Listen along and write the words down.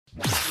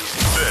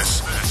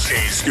This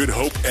is Good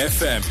Hope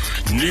FM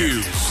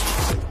News.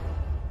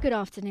 Good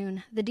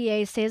afternoon. The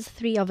DA says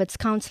 3 of its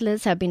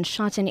councillors have been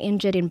shot and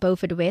injured in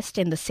Beaufort West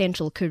in the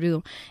central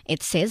Karoo.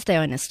 It says they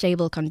are in a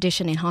stable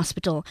condition in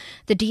hospital.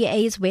 The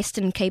DA's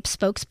Western Cape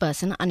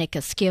spokesperson,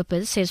 Annika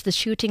Skeepers, says the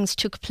shootings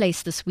took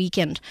place this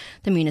weekend.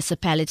 The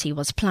municipality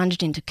was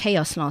plunged into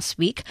chaos last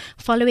week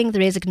following the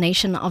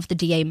resignation of the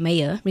DA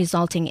mayor,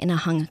 resulting in a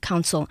hung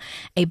council.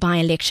 A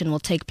by-election will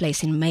take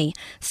place in May.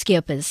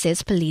 Skeepers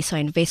says police are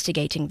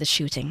investigating the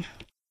shooting.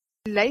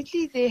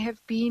 Lately, there have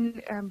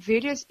been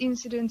various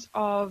incidents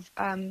of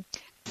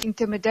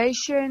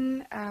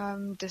intimidation,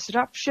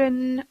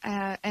 disruption,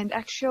 and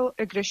actual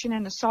aggression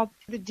and assault.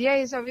 The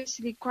DA is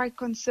obviously quite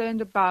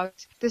concerned about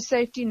the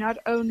safety not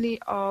only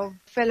of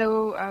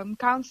fellow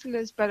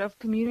councillors, but of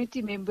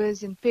community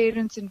members and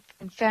parents and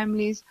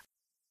families.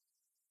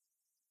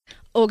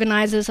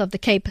 Organisers of the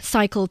Cape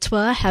Cycle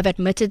Tour have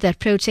admitted that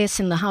protests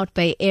in the Hout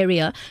Bay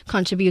area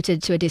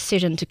contributed to a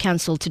decision to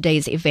cancel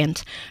today's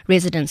event.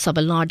 Residents of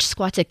a large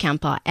squatter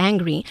camp are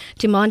angry,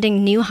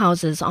 demanding new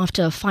houses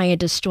after a fire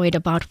destroyed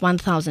about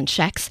 1,000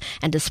 shacks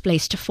and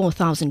displaced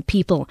 4,000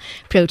 people.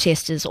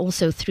 Protesters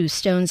also threw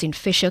stones in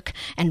Fish Hoek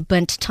and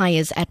burnt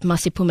tyres at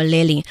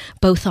Masipumaleli.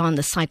 Both are on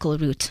the cycle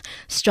route.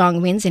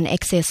 Strong winds in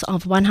excess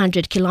of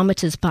 100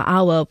 kilometres per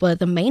hour were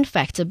the main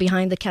factor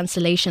behind the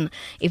cancellation.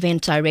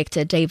 Event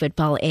director David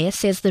Air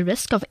says the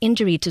risk of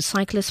injury to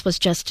cyclists was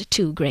just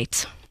too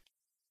great.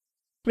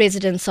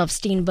 Residents of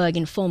Steenberg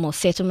Informal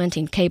Settlement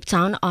in Cape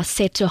Town are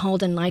set to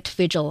hold a night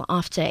vigil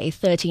after a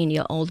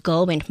 13-year-old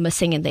girl went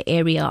missing in the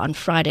area on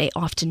Friday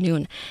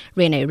afternoon.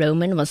 Renee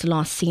Roman was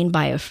last seen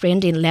by a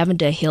friend in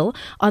Lavender Hill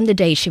on the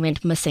day she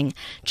went missing.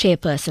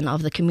 Chairperson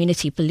of the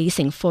Community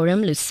Policing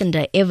Forum,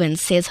 Lucinda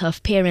Evans, says her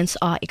parents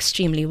are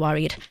extremely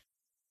worried.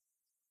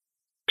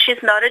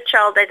 She's not a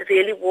child that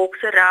really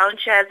walks around.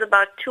 She has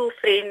about 2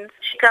 friends.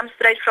 She comes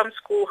straight from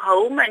school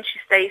home and she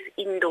stays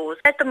indoors.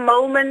 At the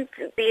moment,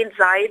 the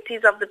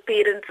anxieties of the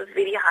parents is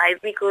very high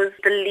because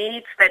the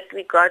leads that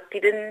we got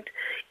didn't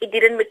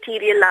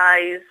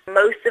materialize.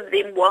 Most of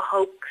them were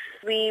hoax.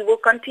 We will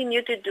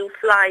continue to do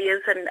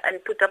flyers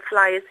and put up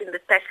flyers in the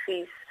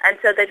taxis, and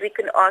so that we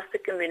can ask the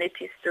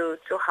communities to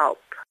help.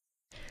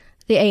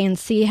 The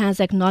ANC has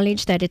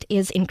acknowledged that it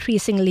is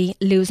increasingly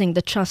losing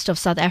the trust of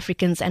South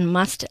Africans and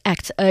must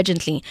act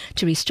urgently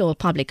to restore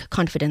public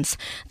confidence.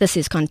 This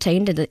is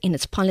contained in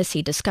its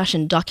policy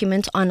discussion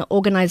document on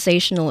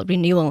organizational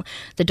renewal.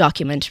 The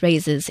document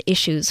raises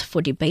issues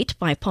for debate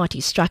by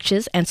party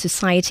structures and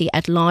society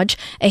at large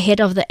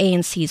ahead of the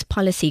ANC's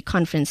policy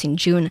conference in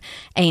June.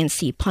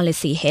 ANC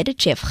policy head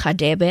Jeff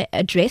Khadebe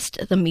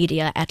addressed the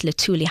media at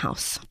Letuli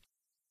House.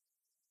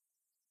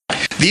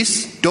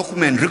 This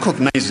document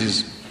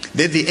recognizes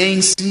that the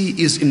ANC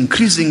is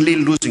increasingly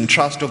losing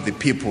trust of the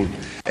people,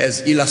 as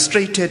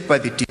illustrated by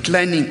the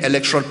declining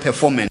electoral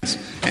performance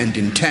and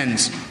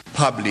intense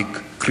public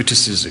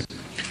criticism.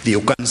 The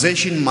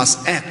organization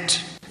must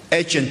act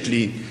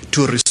urgently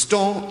to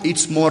restore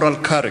its moral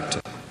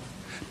character,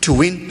 to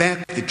win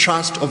back the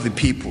trust of the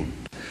people,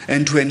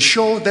 and to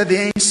ensure that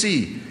the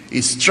ANC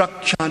is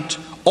structured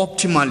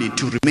optimally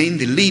to remain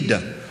the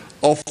leader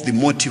of the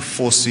motive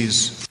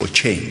forces for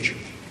change.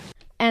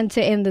 And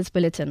to end this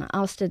bulletin,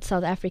 ousted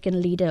South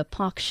African leader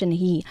Park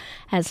Geun-hye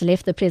has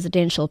left the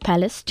presidential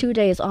palace 2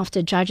 days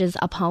after judges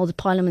upheld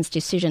Parliament's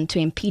decision to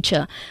impeach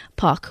her.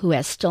 Park, who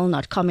has still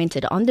not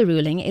commented on the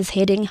ruling, is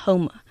heading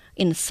home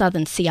in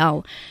southern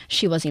Seoul.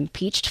 She was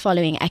impeached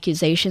following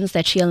accusations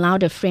that she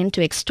allowed a friend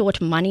to extort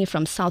money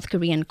from South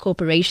Korean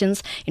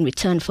corporations in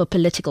return for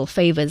political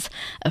favors.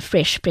 A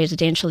fresh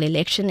presidential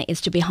election is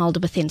to be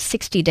held within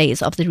 60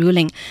 days of the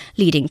ruling.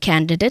 Leading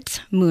candidate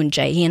Moon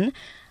Jae-in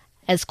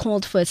has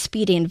called for a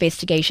speedy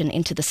investigation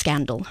into the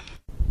scandal.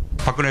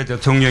 I want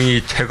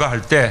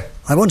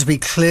to be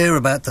clear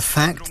about the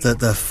fact that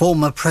the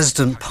former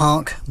President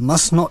Park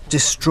must not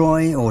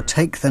destroy or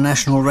take the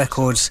national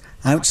records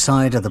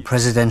outside of the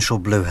presidential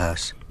Blue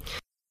House.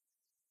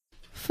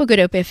 For Good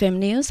Hope FM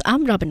News,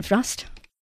 I'm Robin Frost.